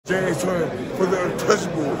James for the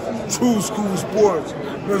untouchable, true school sports.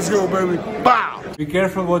 Let's go, baby. Bow! Be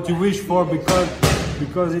careful what you wish for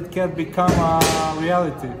because it can become a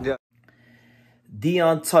reality. Yeah. The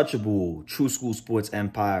untouchable True School Sports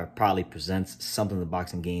Empire proudly presents something the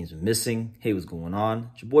boxing games are missing. Hey, what's going on?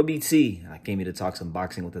 It's your boy BT. I came here to talk some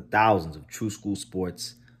boxing with the thousands of True School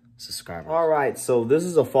Sports subscribers. All right, so this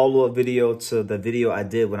is a follow-up video to the video I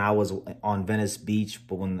did when I was on Venice Beach,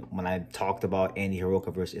 but when I talked about Andy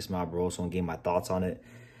Hiraoka versus Ismael Barroso and gave my thoughts on it.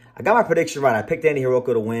 I got my prediction right. I picked Andy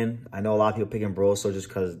Hiraoka to win. I know a lot of people picking Barroso just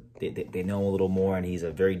because they know him a little more, and he's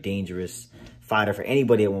a very dangerous fighter for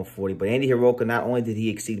anybody at 140. But Andy Hiraoka, not only did he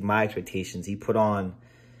exceed my expectations, he put on,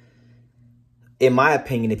 in my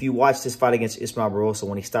opinion, if you watch this fight against Ismael Barroso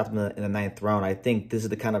when he stopped him in the 9th round, I think this is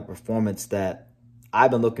the kind of performance that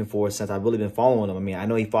I've been looking for since I've really been following him. I mean, I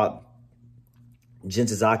know he fought Jin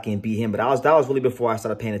Suzuki and beat him, but that was really before I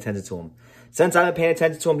started paying attention to him. Since I've been paying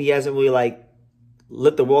attention to him, he hasn't really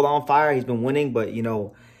lit the world on fire. He's been winning, but you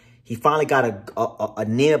know, he finally got a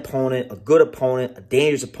name opponent, a good opponent, a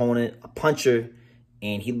dangerous opponent, a puncher,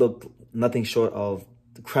 and he looked nothing short of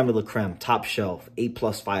the creme de la creme, top shelf, A+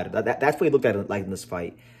 fighter. That's what he looked at like in this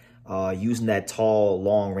fight, using that tall,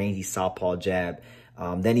 long, rangy southpaw jab.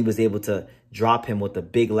 Then he was able to drop him with the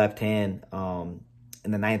big left hand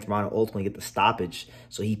in the 9th round and ultimately get the stoppage.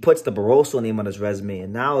 So he puts the Barroso name on his resume,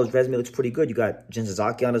 and now his resume looks pretty good. You got Jin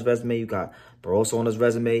Suzuki on his resume. You got Barroso on his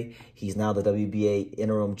resume. He's now the WBA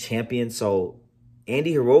interim champion. So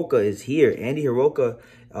Andy Hiraoka is here. Andy Hiraoka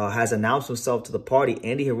has announced himself to the party.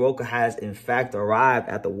 Andy Hiraoka has, in fact, arrived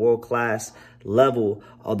at the world-class level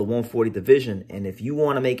of the 140 division. And if you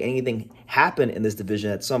want to make anything happen in this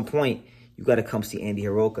division at some point, you got to come see Andy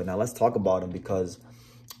Hiraoka. Now, let's talk about him because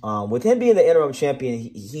with him being the interim champion,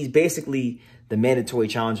 he's basically the mandatory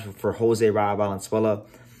challenger for Jose Rayo Valenzuela.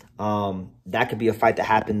 That could be a fight that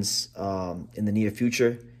happens in the near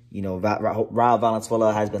future. You know, Rayo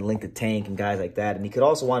Valenzuela has been linked to Tank and guys like that. And he could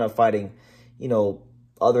also wind up fighting, you know,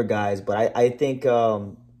 other guys. But I think,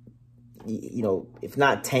 you know, if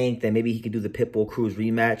not Tank, then maybe he could do the Pitbull Cruz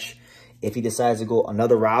rematch. If he decides to go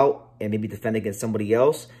another route and maybe defend against somebody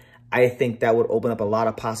else, I think that would open up a lot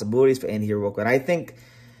of possibilities for Andy Hiraoka. And I think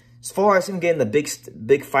as far as him getting the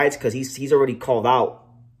big fights, because he's already called out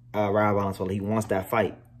Rayo Valenzuela, he wants that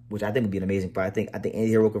fight, which I think would be an amazing fight. I think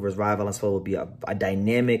Andy Hiraoka versus Rayo Valenzuela would be a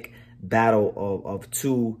dynamic battle of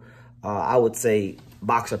two, I would say,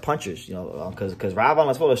 boxer punchers. You know, because Rayo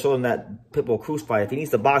Valenzuela showed him that Pitbull Cruz fight. If he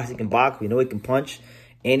needs to box, he can box. We know he can punch.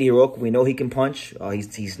 Andy Hiraoka, we know he can punch.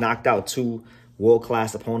 He's knocked out two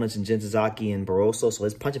world-class opponents in Jin Suzuki and Barroso. So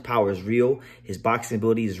his punching power is real. His boxing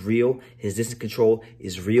ability is real. His distance control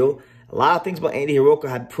is real. A lot of things about Andy Hiraoka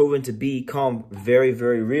have proven to become very,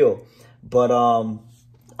 very real. But,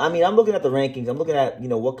 I mean, I'm looking at the rankings. I'm looking at, you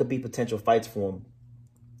know, what could be potential fights for him.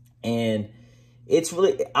 And it's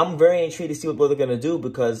really, I'm very intrigued to see what they're going to do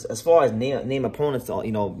because as far as name opponents,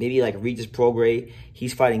 you know, maybe like Regis Prograis,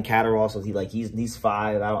 he's fighting Catterall, so he's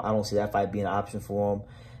 5. I don't see that fight being an option for him.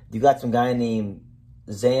 You got some guy named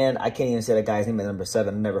Zan. I can't even say that guy's name at number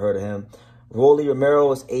 7. I've never heard of him. Rolly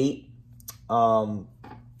Romero is 8.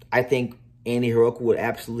 I think Andy Hiraoka would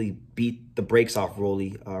absolutely beat the brakes off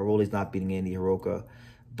Rolly. Rolly's not beating Andy Hiraoka,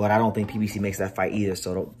 but I don't think PBC makes that fight either.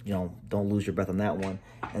 So don't lose your breath on that one.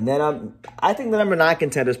 And then I think the number 9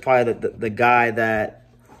 contender is probably the guy that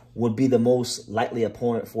would be the most likely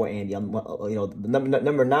opponent for Andy. You know,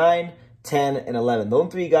 number 9, 10, and 11.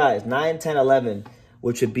 Those 3 guys, 9, 10, 11.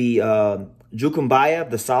 Which would be Jukumbayev,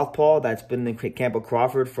 the southpaw that's been in camp with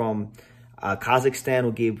Crawford from Kazakhstan,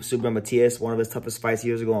 who gave Subram Matias one of his toughest fights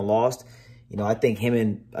years ago and lost. You know, I think him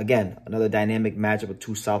and, again, another dynamic matchup with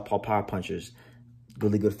 2 southpaw power punchers.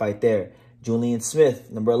 Really good fight there. Julian Smith,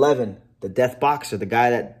 number 11, the death boxer, the guy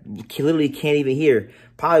that literally can't even hear.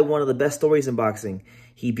 Probably one of the best stories in boxing.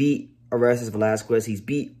 He beat Orestes Velasquez. He's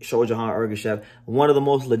beat Shojahan Ergashev, one of the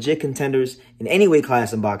most legit contenders in any weight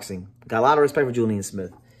class in boxing. Got a lot of respect for Julian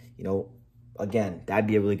Smith. You know, again, that'd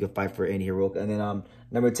be a really good fight for Andy Hiraoka. And then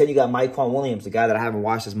number 10, you got Maikwon Williams, the guy that I haven't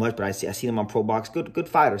watched as much, but I seen him on Pro Box. Good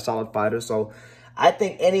fighter, solid fighter. So I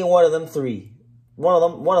think any one of them 3, one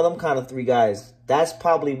of them kind of 3 guys, that's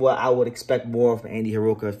probably what I would expect more from Andy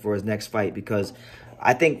Hiraoka for his next fight, because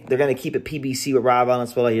I think they're going to keep it PBC with Rayo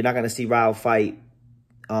Valenzuela. You're not going to see Rayo fight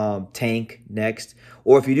Tank next,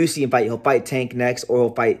 or if you do see him fight, he'll fight Tank next, or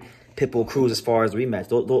he'll fight Pitbull Cruz as far as the rematch.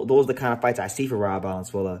 Those are the kind of fights I see for Rayo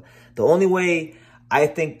Valenzuela. The only way I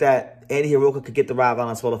think that Andy Hiraoka could get the Rayo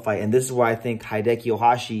Valenzuela fight, and this is where I think Hideki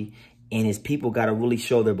Ohashi and his people got to really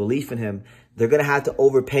show their belief in him. They're going to have to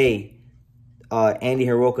overpay Andy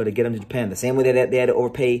Hiraoka to get him to Japan. The same way that they had to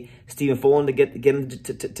overpay Stephen Fulton to get him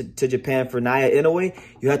to Japan for Naoya Inoue,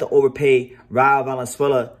 you had to overpay Rayo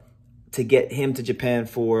Valenzuela to get him to Japan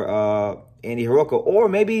for Andy Hiraoka. Or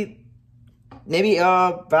maybe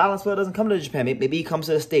Valenzuela doesn't come to Japan. Maybe he comes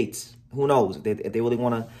to the States. Who knows if they really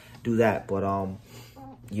want to do that? But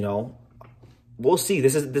you know, we'll see.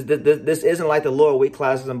 This isn't like the lower weight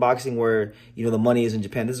classes in boxing where, you know, the money is in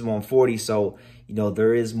Japan. This is 140, so, you know,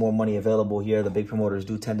 there is more money available here. The big promoters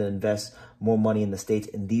do tend to invest more money in the States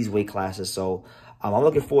in these weight classes. So I'm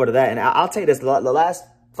looking forward to that. And I'll tell you this, the last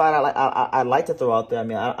fight I'd like to throw out there, I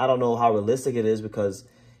mean, I don't know how realistic it is because,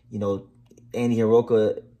 you know, Andy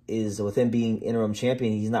Hiraoka is, with him being interim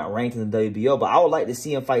champion, he's not ranked in the WBO, but I would like to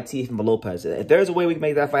see him fight Teofimo Lopez. If there's a way we can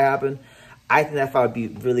make that fight happen, I think that fight would be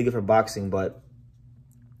really good for boxing. But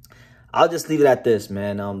I'll just leave it at this,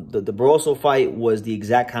 man. The Barroso fight was the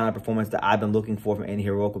exact kind of performance that I've been looking for from Andy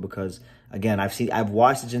Hiraoka because, again, I've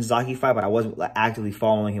watched the Jinzaki fight, but I wasn't actively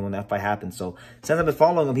following him when that fight happened. So since I've been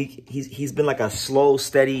following him, he's been like a slow,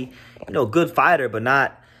 steady, you know, good fighter, but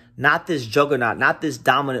not this juggernaut, not this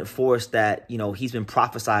dominant force that, you know, he's been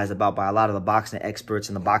prophesized about by a lot of the boxing experts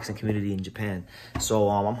in the boxing community in Japan. So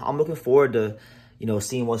I'm looking forward to, you know,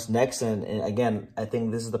 seeing what's next. And again, I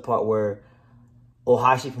think this is the part where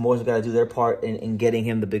Ohashi Promotions got to do their part in getting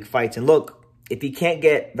him the big fights. And look, if he can't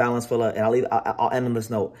get Valenzuela, and I'll end on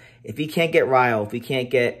this note, if he can't get Rayo, if he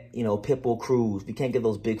can't get, you know, Pitbull, Cruz, if he can't get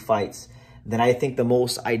those big fights, then I think the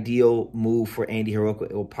most ideal move for Andy Hiraoka,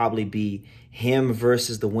 it will probably be him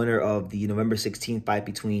versus the winner of the November 16th fight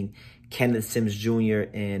between Kenneth Sims Jr.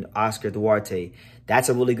 and Oscar Duarte. That's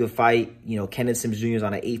a really good fight. You know, Kenneth Sims Jr. is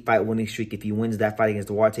on an 8-fight winning streak. If he wins that fight against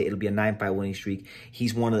Duarte, it'll be a 9-fight winning streak.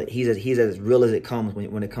 He's as real as it comes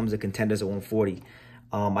when it comes to contenders at 140.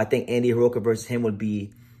 I think Andy Hiraoka versus him would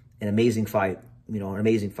be an amazing fight. You know, an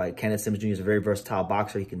amazing fight. Kenneth Sims Jr. is a very versatile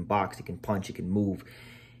boxer. He can box, he can punch, he can move.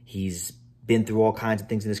 He's been through all kinds of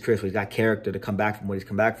things in his career, so he's got character to come back from what he's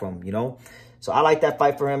come back from, you know? So I like that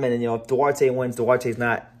fight for him. And then, you know, if Duarte wins, Duarte's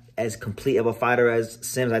not as complete of a fighter as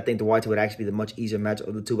Sims. I think Duarte would actually be the much easier match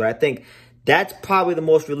of the two. But I think that's probably the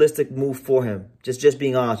most realistic move for him. Just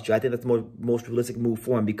being honest with you. I think that's the most realistic move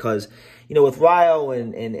for him because, you know, with Rayo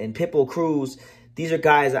and Pitbull, Cruz, these are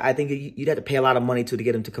guys that I think you'd have to pay a lot of money to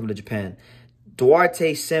get him to come to Japan.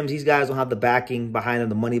 Duarte, Sims, these guys don't have the backing behind them,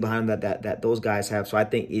 the money behind them that those guys have. So I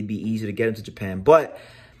think it'd be easier to get him to Japan. But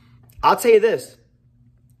I'll tell you this.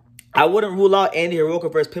 I wouldn't rule out Andy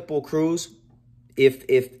Hiraoka versus Pitbull Cruz if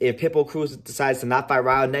Pitbull Cruz decides to not fight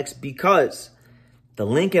Rayo next, because the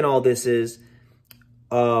link in all this is,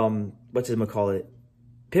 what's his call it?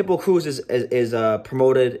 Pitbull Cruz is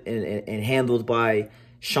promoted and handled by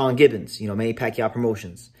Sean Gibbons, you know, Manny Pacquiao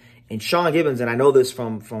Promotions. And Sean Gibbons, and I know this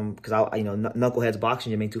from because you know, Knuckleheads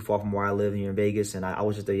Boxing Gym ain't too far from where I live here in Vegas, and I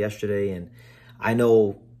was just there yesterday, and I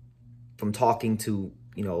know from talking to,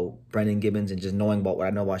 you know, Brendan Gibbons and just knowing about what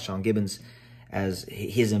I know about Sean Gibbons as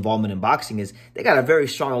his involvement in boxing is they got a very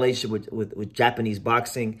strong relationship with Japanese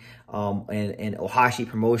boxing, and Ohashi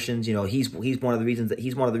Promotions. You know, he's one of the reasons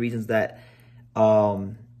that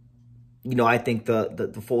you know, I think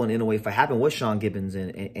the full and Inoue fight happened with Sean Gibbons,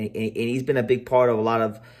 and he's been a big part of a lot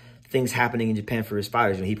of things happening in Japan for his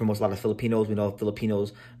fighters. You know, he promotes a lot of Filipinos. We know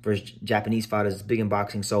Filipinos versus Japanese fighters is big in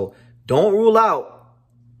boxing. So don't rule out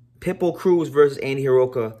Pitbull Cruz versus Andy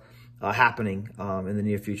Hiraoka happening in the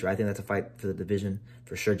near future. I think that's a fight for the division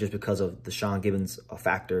for sure, just because of the Sean Gibbons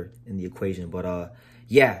factor in the equation. But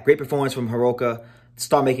yeah, great performance from Hiraoka.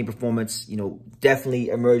 Star-making performance, you know, definitely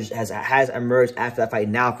emerged, has emerged after that fight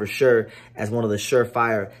now for sure as one of the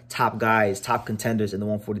surefire top guys, top contenders in the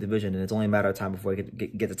 140 division. And it's only a matter of time before we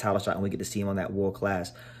get the title shot and we get to see him on that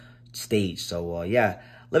world-class stage. So, yeah.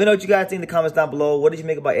 Let me know what you guys think in the comments down below. What did you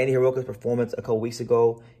make about Andy Hiraoka's performance a couple weeks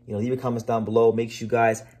ago? You know, leave your comments down below. Make sure you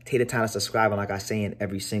guys take the time to subscribe. And like I say in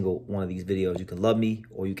every single one of these videos, you can love me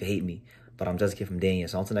or you can hate me. But I'm just a kid from Daniel.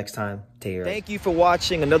 So until next time, take care. Thank you for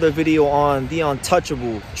watching another video on the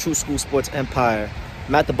untouchable True School Sports Empire.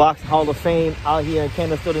 I'm at the Boxing Hall of Fame out here in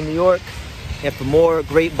Canterfield, New York. And for more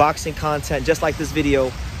great boxing content just like this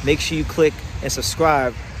video, make sure you click and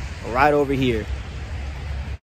subscribe right over here.